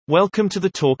Welcome to the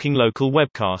Talking Local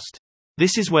webcast.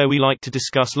 This is where we like to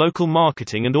discuss local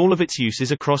marketing and all of its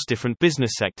uses across different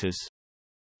business sectors.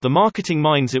 The marketing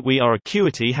minds at We Are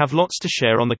Acuity have lots to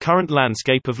share on the current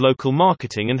landscape of local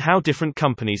marketing and how different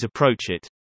companies approach it.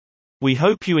 We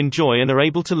hope you enjoy and are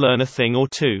able to learn a thing or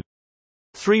two.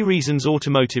 3 reasons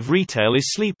automotive retail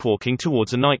is sleepwalking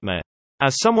towards a nightmare.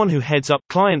 As someone who heads up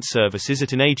client services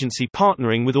at an agency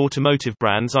partnering with automotive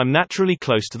brands, I'm naturally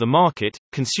close to the market,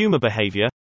 consumer behavior,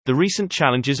 the recent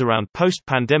challenges around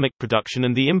post-pandemic production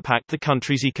and the impact the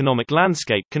country's economic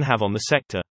landscape can have on the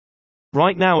sector.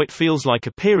 Right now it feels like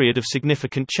a period of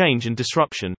significant change and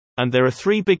disruption, and there are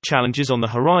 3 big challenges on the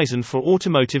horizon for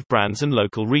automotive brands and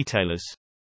local retailers.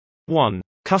 1.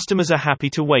 Customers are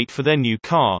happy to wait for their new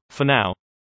car, for now.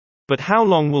 But how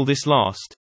long will this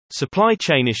last? Supply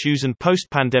chain issues and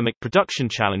post-pandemic production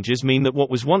challenges mean that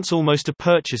what was once almost a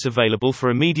purchase available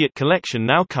for immediate collection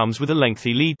now comes with a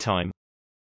lengthy lead time.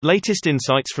 Latest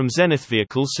insights from Zenith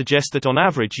Vehicles suggest that on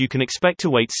average you can expect to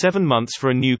wait 7 months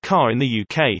for a new car in the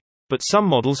UK, but some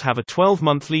models have a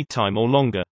 12-month lead time or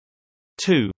longer.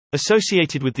 2.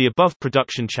 Associated with the above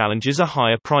production challenges are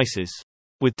higher prices.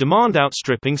 With demand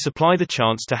outstripping supply, the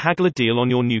chance to haggle a deal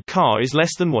on your new car is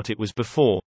less than what it was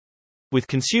before. With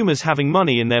consumers having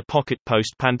money in their pocket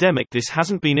post-pandemic, this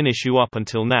hasn't been an issue up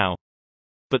until now.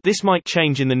 But this might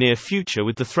change in the near future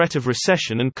with the threat of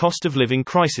recession and cost of living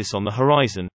crisis on the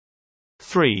horizon.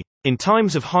 3. In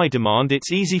times of high demand,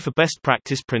 it's easy for best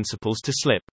practice principles to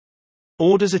slip.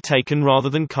 Orders are taken rather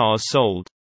than cars sold.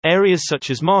 Areas such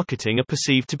as marketing are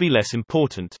perceived to be less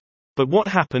important. But what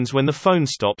happens when the phone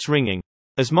stops ringing?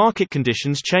 As market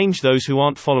conditions change, those who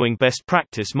aren't following best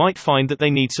practice might find that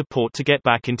they need support to get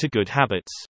back into good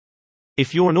habits.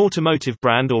 If you're an automotive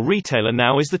brand or retailer,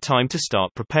 now is the time to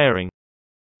start preparing.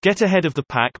 Get ahead of the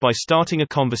pack by starting a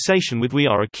conversation with We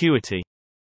Are Acuity.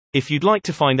 If you'd like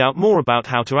to find out more about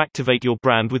how to activate your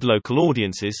brand with local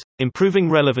audiences, improving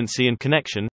relevancy and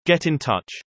connection, get in touch.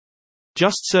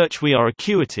 Just search We Are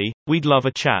Acuity, we'd love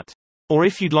a chat. Or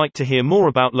if you'd like to hear more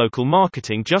about local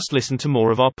marketing, just listen to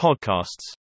more of our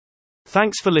podcasts.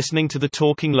 Thanks for listening to the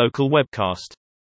Talking Local webcast.